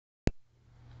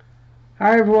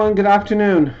Hi everyone, good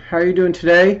afternoon. How are you doing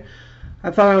today?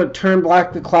 I thought I would turn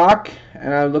back the clock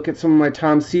and I would look at some of my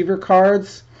Tom Seaver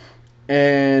cards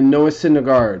and Noah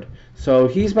Syndergaard. So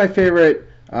he's my favorite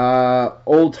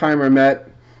old-timer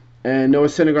Met, and Noah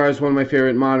Syndergaard is one of my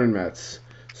favorite modern Mets.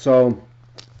 So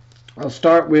I'll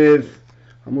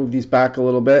move these back a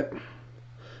little bit,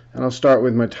 and I'll start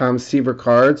with my Tom Seaver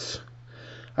cards.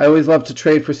 I always love to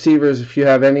trade for Seavers. If you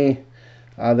have any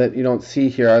that you don't see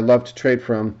here, I'd love to trade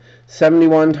for them.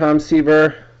 71 Tom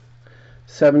Seaver,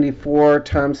 74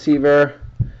 Tom Seaver,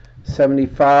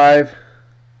 75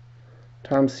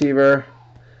 Tom Seaver,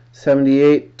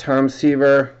 78 Tom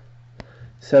Seaver,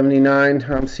 79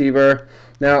 Tom Seaver.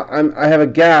 Now I have a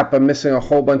gap. I'm missing a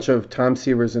whole bunch of Tom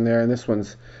Seavers in there, and this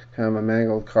one's kind of a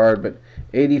mangled card. But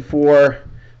 84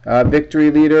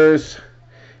 victory leaders,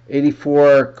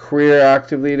 84 career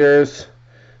active leaders,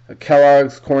 a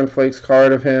Kellogg's Cornflakes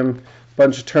card of him,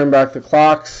 bunch of turn back the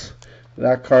clocks,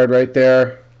 that card right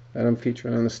there that I'm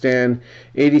featuring on the stand.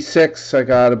 86, I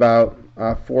got about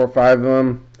 4 or 5 of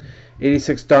them.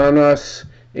 86 Donruss,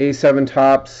 87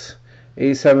 Tops,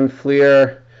 87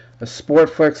 Fleer, a Sport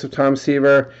Flicks of Tom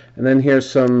Seaver, and then here's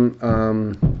some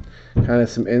kind of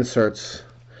some inserts,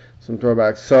 some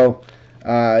throwbacks. So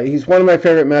he's one of my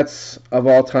favorite Mets of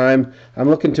all time. I'm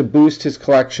looking to boost his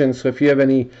collection, so if you have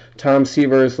any Tom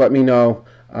Seavers, let me know.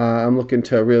 I'm looking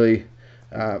to really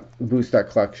boost that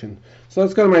collection. So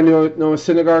let's go to my Noah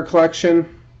Syndergaard collection.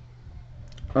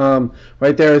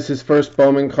 Right there is his first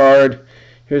Bowman card.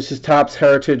 Here's his Topps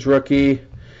Heritage rookie.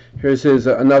 Here's his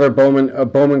another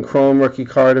Bowman Chrome rookie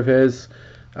card of his.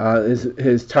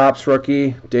 His Topps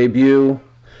rookie debut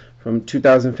from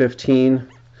 2015. A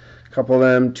couple of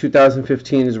them.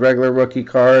 2015 is regular rookie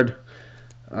card.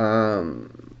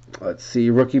 Let's see,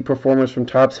 rookie performance from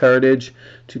Topps Heritage.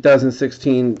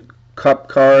 2016 Cup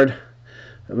card,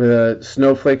 with a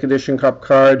Snowflake Edition Cup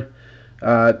card.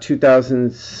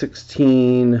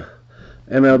 2016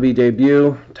 MLB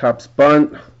debut, Topps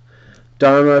Bunt.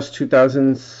 Donruss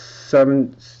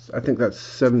 2007, I think that's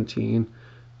 17.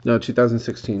 No,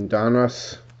 2016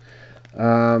 Donruss.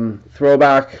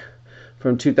 Throwback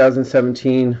from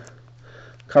 2017.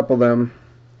 Couple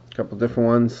different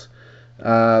ones.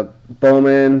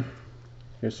 Bowman.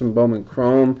 Here's some Bowman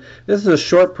Chrome. This is a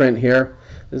short print here.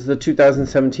 This is the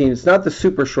 2017. It's not the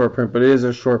super short print, but it is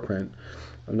a short print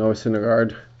of Noah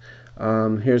Syndergaard.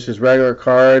 Here's his regular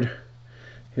card.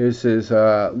 Here's his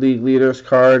League Leaders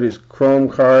card, his Chrome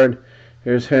card.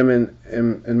 Here's him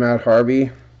and Matt Harvey.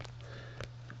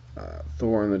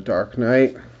 Thor in the Dark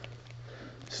Knight.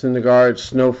 Syndergaard,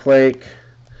 Snowflake.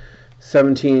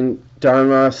 17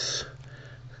 Donruss.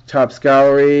 Topps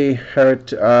Gallery,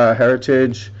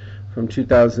 Heritage from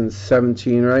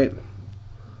 2017, right?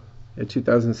 Yeah,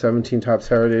 2017 Topps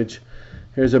Heritage.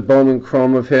 Here's a Bowman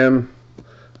Chrome of him.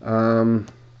 A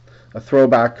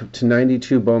throwback to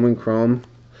 92 Bowman Chrome.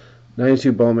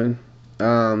 92 Bowman.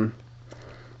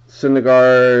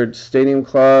 Syndergaard Stadium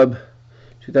Club,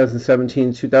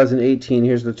 2017, 2018.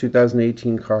 Here's the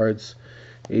 2018 cards.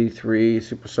 83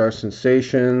 Superstar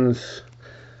Sensations.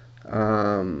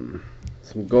 Some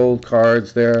gold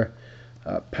cards there.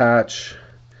 Patch.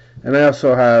 And I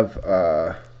also have,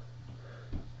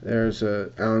 there's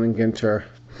a Allen and Ginter.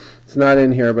 It's not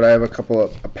in here, but I have a couple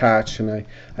of a patch, and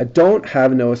I don't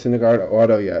have a Noah Syndergaard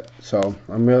auto yet, so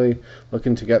I'm really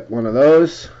looking to get one of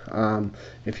those.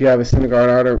 If you have a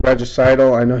Syndergaard auto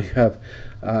regicidal, I know you have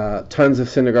tons of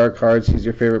Syndergaard cards. He's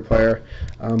your favorite player,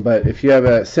 but if you have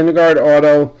a Syndergaard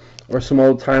auto or some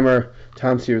old timer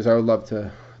Tom Seavers, I would love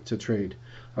to trade.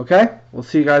 Okay, we'll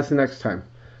see you guys the next time.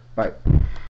 Bye.